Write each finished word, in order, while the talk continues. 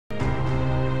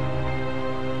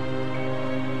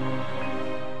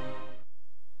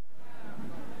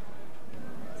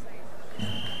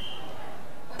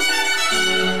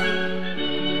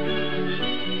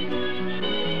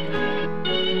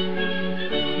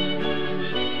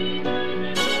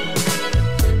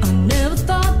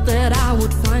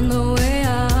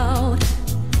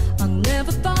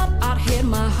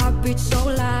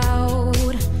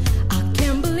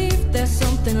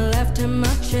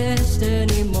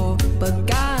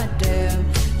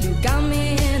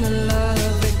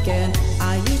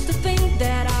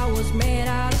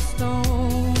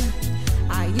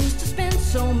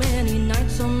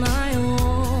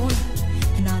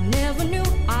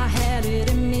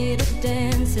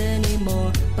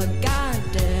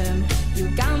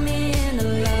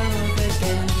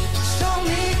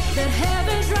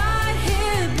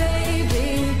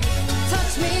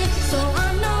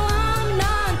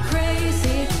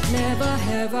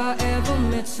I ever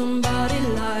met somebody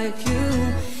like you.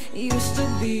 Used to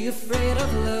be afraid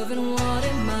of love and what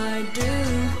it might do,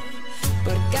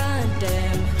 but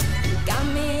goddamn, you got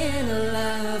me in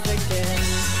love again.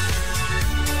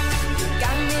 You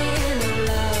got me in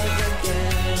love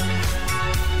again.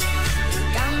 You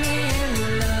got me in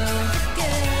love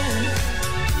again.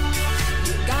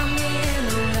 You got me in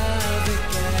love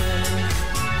again.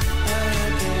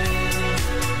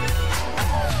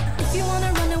 If you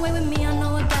wanna run away with me, I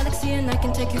know a galaxy and I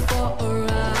can take you for a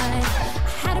ride.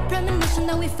 Had a premonition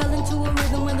that we fell into a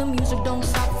rhythm where the music don't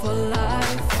stop for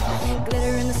life.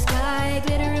 Glitter in the sky,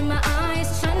 glitter in my eyes,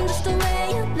 shining just the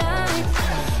way you like.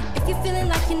 If you're feeling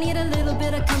like you need a little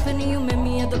bit of company, you met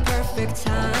me at the perfect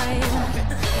time.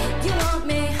 You want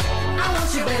me, I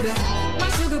want you, baby. My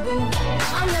sugar boo,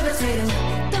 I'm levitating.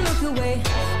 The Milky Way,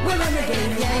 we're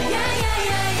renegading. Yeah, yeah, yeah,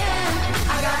 yeah,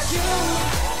 yeah. I got you,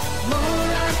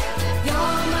 moonlight,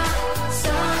 you're my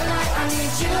starlight. I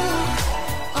need you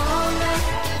all night.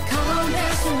 Come on,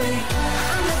 dance with me.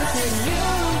 I'm levitating. You,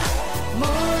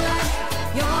 moonlight,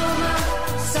 you're my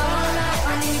starlight.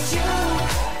 I need you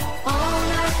all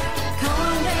night. Come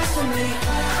on, dance with me.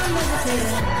 I'm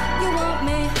levitating. You want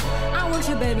me, I want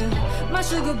you, baby. My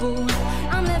sugar boo,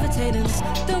 I'm levitating.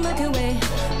 The Milky Way,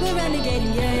 we're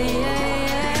renegading. Yeah, yeah,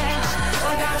 yeah.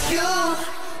 I got you,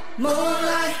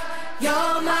 moonlight,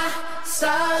 you're my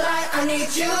starlight. I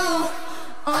need you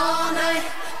all night.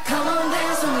 Come on,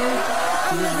 dance with me.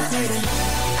 I'm levitating.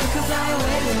 You can fly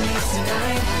away with me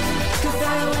tonight. You can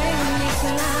fly away with me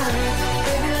tonight.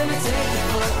 Baby, let me take you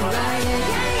for a ride. Yeah,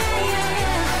 yeah, yeah,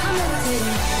 yeah. I'm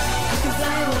levitating. You can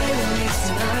fly away with me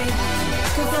tonight.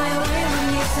 You can fly away with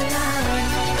me tonight.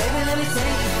 Baby, let me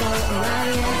take you for a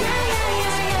ride. Yeah, yeah,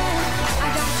 yeah, yeah. I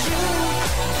got you,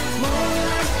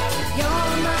 moonlight,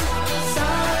 you're my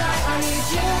starlight. I need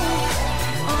you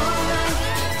all night.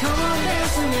 Come on,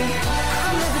 dance with me.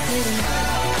 I'm levitating.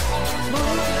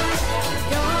 Moonlight,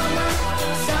 you're my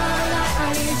starlight. I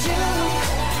need you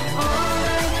all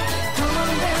night. Come on,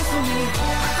 dance with me.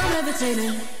 I'm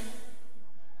levitating.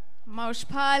 Mawx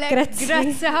palek.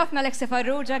 Grazzi ħafna Alexia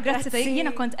Farrugia, grazzi ta'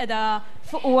 jiena kont qiegħda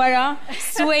fuq wara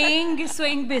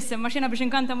swaying biss, ma xina biex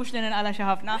inkanta mhux li ninqala xi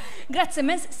ħafna. Grazzi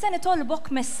mens se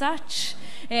nitolbok messaġġ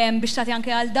biex tagħti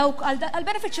anke għal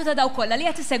benefiċċju ta' dawk kollha li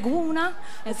qed isegwuna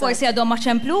u forsi għadhom ma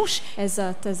ċemplux.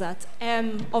 Eżatt, eżatt.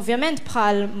 Ovvjament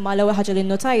bħal ma l-ewwel ħaġa li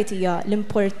nnotajt hija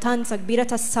l-importanza kbira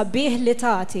tas-sabiħ li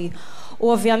tagħti. U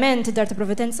ovvjament id-dar ta'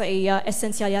 provvidenza hija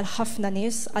essenzjali għal ħafna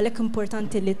nies, għalhekk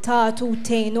importanti li tagħtu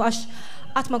tgħinu għax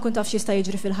qatt ma nkun taf x'jista'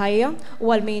 jiġri fil-ħajja u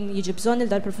għal min jiġi bżonn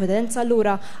il-dar provvidenza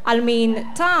allura għal min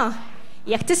ta'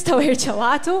 jekk tistgħu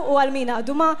irċevatu u għal min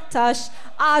għadu ma tax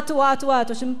għatu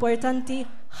x'importanti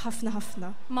ħafna ħafna.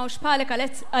 Mawx palek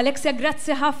Alexia,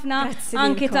 grazzi ħafna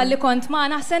anki tal-li kont ma'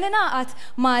 naħsen inaqat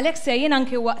ma' Alexia jien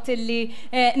anki waqt li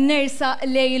nersa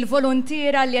lej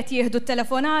il-volontira li qed jieħdu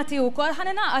t-telefonati u kol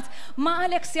ħan inaqat ma'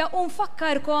 Alexia u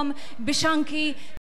nfakkarkom biex anki